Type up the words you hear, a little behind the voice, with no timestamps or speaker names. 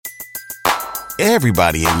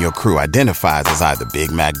Everybody in your crew identifies as either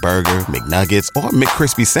Big Mac Burger, McNuggets, or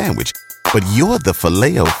McCrispy Sandwich. But you're the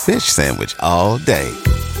Filet-O-Fish Sandwich all day.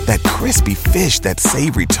 That crispy fish, that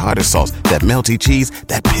savory tartar sauce, that melty cheese,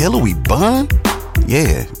 that pillowy bun.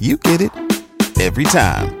 Yeah, you get it. Every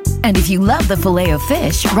time. And if you love the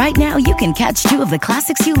Filet-O-Fish, right now you can catch two of the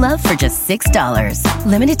classics you love for just $6.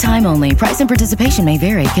 Limited time only. Price and participation may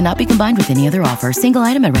vary. Cannot be combined with any other offer. Single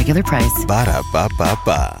item at regular price.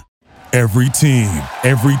 Ba-da-ba-ba-ba. Every team,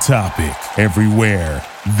 every topic, everywhere.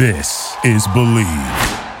 This is Believe.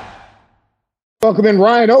 Welcome in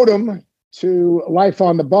Ryan Odom to Life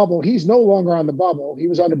on the Bubble. He's no longer on the bubble. He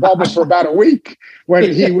was on the bubble for about a week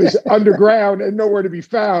when he was underground and nowhere to be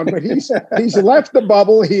found. But he's left the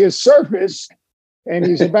bubble. He has surfaced, and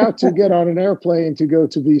he's about to get on an airplane to go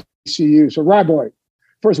to VCU. So, Ryan boy,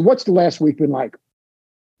 first, what's the last week been like?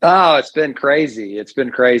 Oh, it's been crazy. It's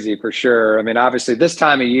been crazy for sure. I mean, obviously, this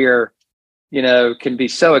time of year, can be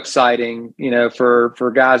so exciting,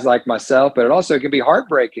 for guys like myself, but it also can be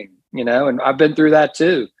heartbreaking, and I've been through that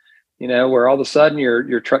too. Where all of a sudden you're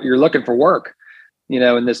looking for work,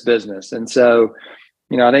 in this business. And so,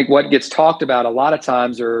 I think what gets talked about a lot of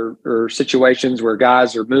times are situations where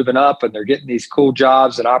guys are moving up and they're getting these cool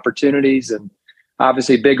jobs and opportunities and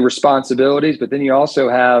obviously big responsibilities. But then you also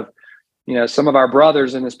have, some of our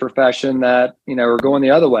brothers in this profession that, are going the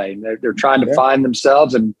other way. They're trying to find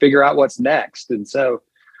themselves and figure out what's next. And so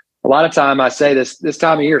a lot of time I say this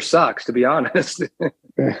time of year sucks, to be honest.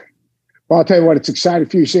 Well, I'll tell you what, it's exciting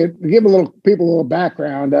for you. So, to give people a little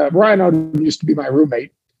background, Ryan Odom used to be my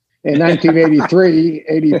roommate in 1983,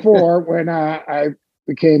 84, when I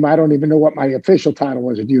became, I don't even know what my official title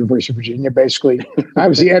was at the University of Virginia. Basically, I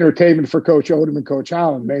was the entertainment for Coach Odom and Coach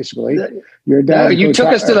Holland, basically. Your dad, you took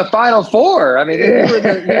us to the Final Four. I mean, you were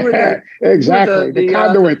the exactly the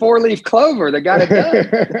conduit, the four-leaf clover that got it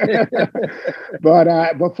done.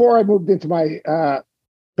 But before I moved into my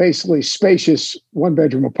basically spacious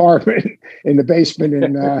one-bedroom apartment in the basement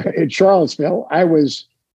in Charlottesville, I was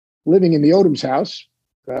living in the Odom's house.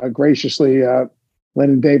 Graciously, Len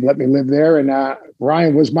and Dave let me live there, and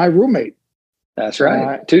Ryan was my roommate. That's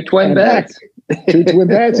right. Two twin beds. Two twin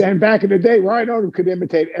beds. And back in the day, Ryan Odom could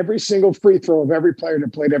imitate every single free throw of every player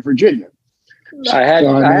that played at Virginia. I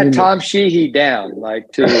had Tom Sheehy down,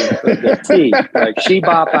 like to the T. Like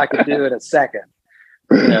She-Bop, I could do in a second.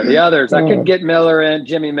 The others, I couldn't get Miller in,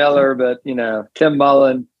 Jimmy Miller, but, Tim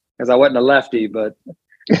Mullen, because I wasn't a lefty, but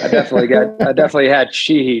I definitely had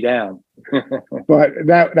Sheehy down. But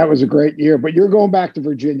that was a great year. But you're going back to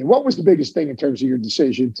Virginia. What was the biggest thing in terms of your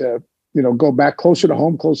decision to, go back closer to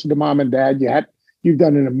home, closer to mom and dad? You've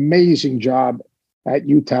done an amazing job at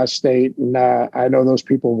Utah State, and I know those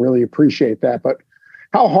people really appreciate that. But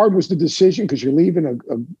how hard was the decision? Because you're leaving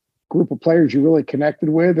a group of players you really connected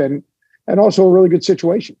with, and also a really good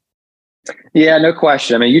situation. Yeah, no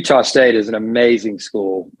question. I mean, Utah State is an amazing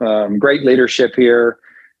school. Great leadership here.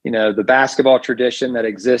 The basketball tradition that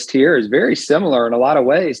exists here is very similar in a lot of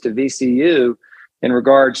ways to VCU in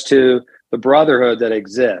regards to the brotherhood that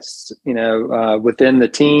exists, within the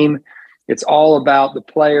team. It's all about the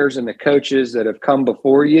players and the coaches that have come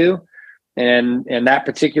before you. And that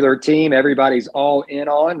particular team, everybody's all in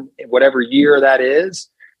on whatever year that is.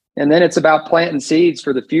 And then it's about planting seeds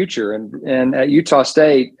for the future. And at Utah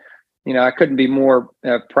State, I couldn't be more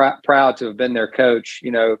proud to have been their coach.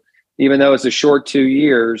 Even though it's a short 2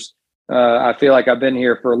 years, I feel like I've been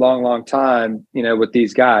here for a long, long time, with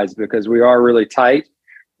these guys, because we are really tight.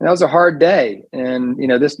 And that was a hard day. And,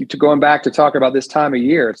 going back to talk about this time of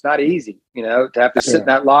year, it's not easy, to have to sit in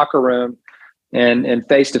that locker room and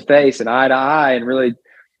face to face and eye to eye and really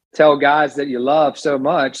tell guys that you love so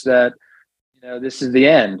much that, this is the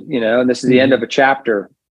end, and this is the end of a chapter.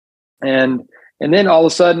 And then all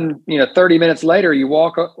of a sudden, 30 minutes later, you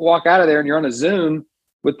walk out of there and you're on a Zoom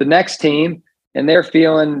with the next team, and they're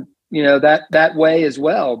feeling, that way as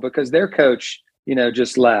well, because their coach,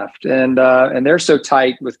 just left, and they're so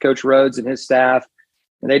tight with Coach Rhodes and his staff,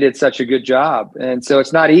 and they did such a good job. And so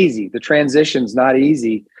it's not easy. The transition's not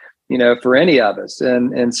easy, for any of us.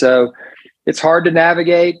 And so it's hard to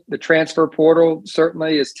navigate. The transfer portal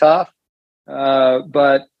certainly is tough.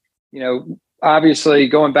 But, obviously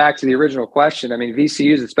going back to the original question, I mean,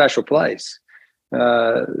 VCU is a special place.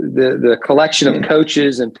 The collection of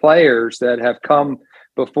coaches and players that have come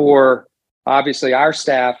before, obviously our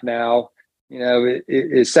staff now,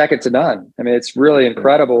 is second to none. I mean, it's really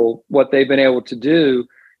incredible what they've been able to do,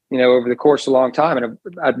 over the course of a long time. And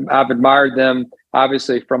I've admired them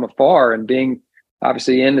obviously from afar, and being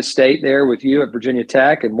obviously in the state there with you at Virginia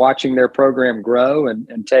Tech and watching their program grow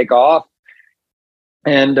and take off,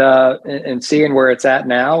 and seeing where it's at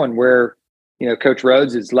now and where Coach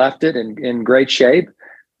Rhodes has left it in great shape.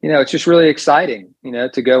 It's just really exciting,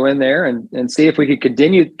 to go in there and see if we could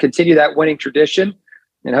continue that winning tradition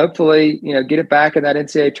and hopefully, get it back in that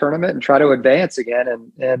NCAA tournament and try to advance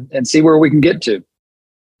again and see where we can get to.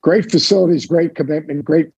 Great facilities, great commitment,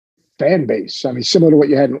 great fan base. I mean, similar to what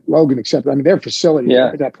you had in Logan, except, their facility,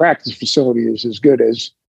 that practice facility is as good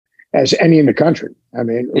as any in the country. I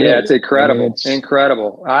mean, really. Yeah, it's incredible.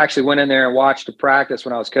 Incredible. I actually went in there and watched a practice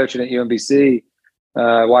when I was coaching at UMBC.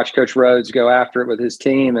 Watched Coach Rhodes go after it with his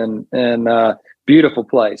team and beautiful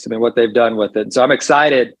place. I mean, what they've done with it. So I'm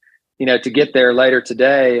excited, to get there later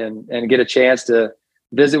today and get a chance to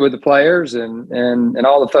visit with the players and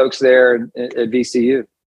all the folks there at VCU.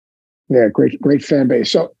 Yeah, great fan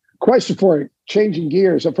base. So, question for you, changing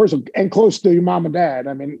gears. So first, and close to your mom and dad.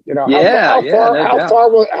 I mean, how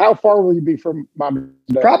far will you be from mom and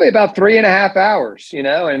dad? Probably about 3.5 hours.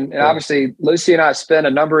 And obviously Lucy and I spent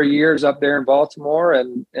a number of years up there in Baltimore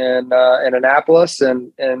and Annapolis,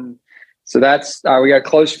 and so that's we got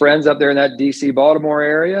close friends up there in that DC Baltimore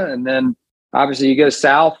area, and then obviously you go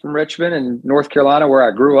south from Richmond and North Carolina, where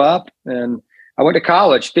I grew up, and I went to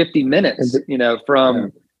college 50 minutes,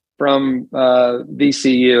 from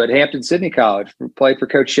VCU at Hampton-Sydney College, played for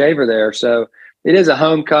Coach Shaver there. So it is a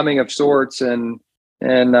homecoming of sorts, and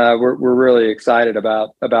we're really excited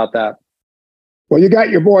about that. Well, you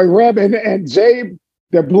got your boy Reb and Zabe.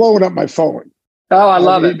 They're blowing up my phone. Oh, I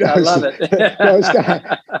love it. I love it.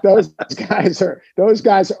 those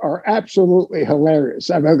guys are absolutely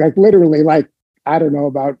hilarious. I mean, like literally, I don't know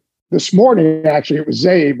about this morning. Actually, it was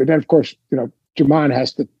Zabe, and then of course, Jamon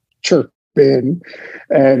has to chirp in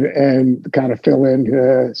and kind of fill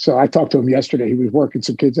in. So I talked to him yesterday. He was working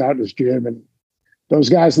some kids out in his gym, and those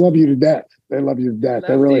guys love you to death. They love you to death.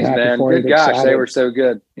 They're really happy for you. Good gosh, excited. They were so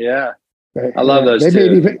good. Yeah, I love those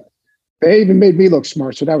two. They even made me look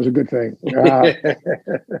smart, so that was a good thing.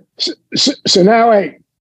 So now, hey,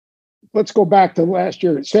 let's go back to last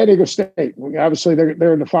year at San Diego State. Obviously,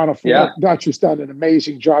 they're in the Final Four. Yeah. Dutch has done an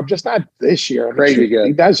amazing job, just not this year. I mean, crazy good.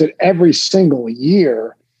 He does it every single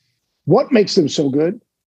year. What makes them so good?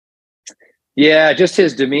 Yeah, just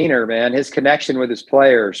his demeanor, man. His connection with his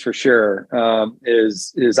players, for sure,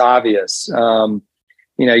 is obvious.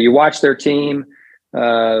 You watch their team.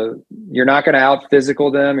 You're not going to out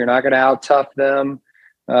physical them. You're not going to out tough them.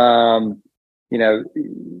 They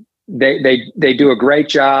do a great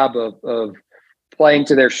job of playing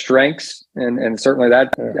to their strengths, and certainly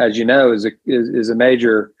that, as you know, is a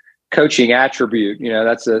major coaching attribute.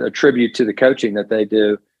 That's a tribute to the coaching that they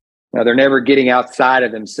do. Now, they're never getting outside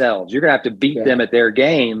of themselves. You're going to have to beat them at their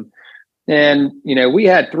game. And, we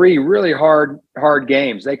had 3 really hard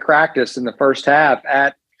games. They cracked us in the first half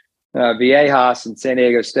at Viejas and San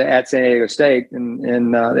Diego State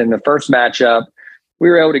in the first matchup. We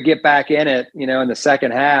were able to get back in it, in the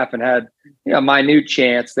second half, and had, a minute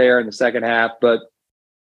chance there in the second half. But,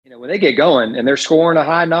 when they get going and they're scoring a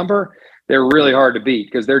high number, they're really hard to beat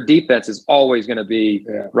because their defense is always going to be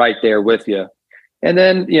right there with you. And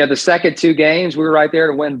then, the second 2 games, we were right there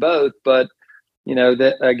to win both. But,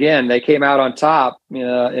 again, they came out on top,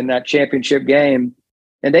 in that championship game,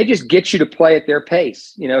 and they just get you to play at their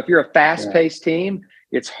pace. If you're a fast-paced team,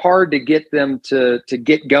 it's hard to get them to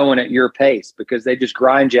get going at your pace because they just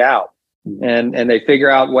grind you out, and they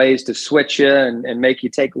figure out ways to switch you and make you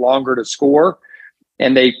take longer to score,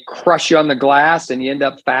 and they crush you on the glass, and you end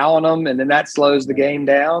up fouling them, and then that slows the game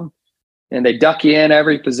down. And they duck you in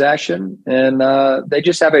every possession, and they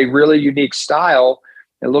just have a really unique style,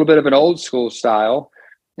 a little bit of an old school style,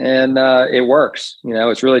 and it works.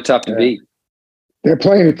 It's really tough to beat. They're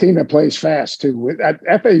playing a team that plays fast too. At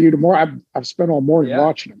FAU, the more I've spent all morning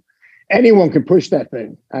watching them, anyone can push that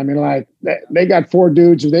thing. I mean, they got 4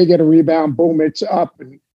 dudes, if they get a rebound, boom, it's up,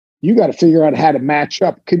 and you got to figure out how to match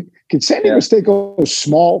up. Can San Diego State go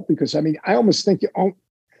small? Because I almost think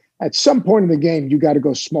at some point in the game, you got to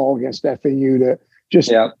go small against FAU to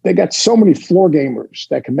just, they got so many floor gamers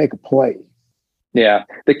that can make a play. Yeah.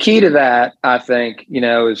 The key to that, I think,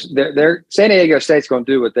 is they're San Diego State's going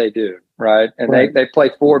to do what they do. Right. And they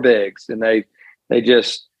play 4 bigs, and they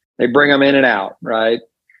bring them in and out. Right.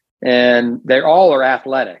 And they all are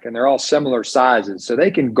athletic, and they're all similar sizes. So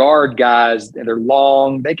they can guard guys that are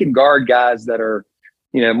long. They can guard guys that are,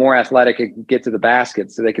 more athletic and get to the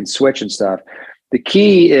basket, so they can switch and stuff. The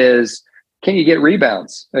key is, can you get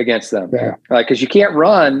rebounds against them? Yeah. Because you can't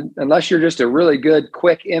run unless you're just a really good,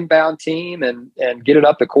 quick inbound team and get it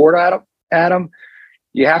up the court at them.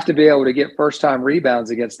 You have to be able to get first-time rebounds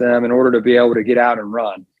against them in order to be able to get out and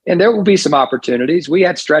run. And there will be some opportunities. We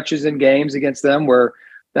had stretches in games against them where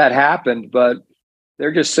that happened, but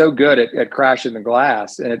they're just so good at crashing the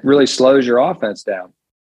glass, and it really slows your offense down.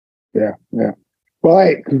 Yeah. Well,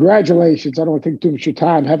 hey, congratulations. I don't want to take too much of your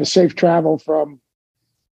time. Have a safe travel from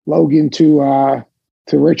Logan to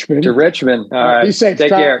Richmond. To Richmond. All right. Be safe. Take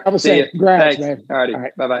care. Have a See safe. you. Congrats, Thanks. man. All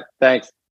righty. Bye-bye. Thanks.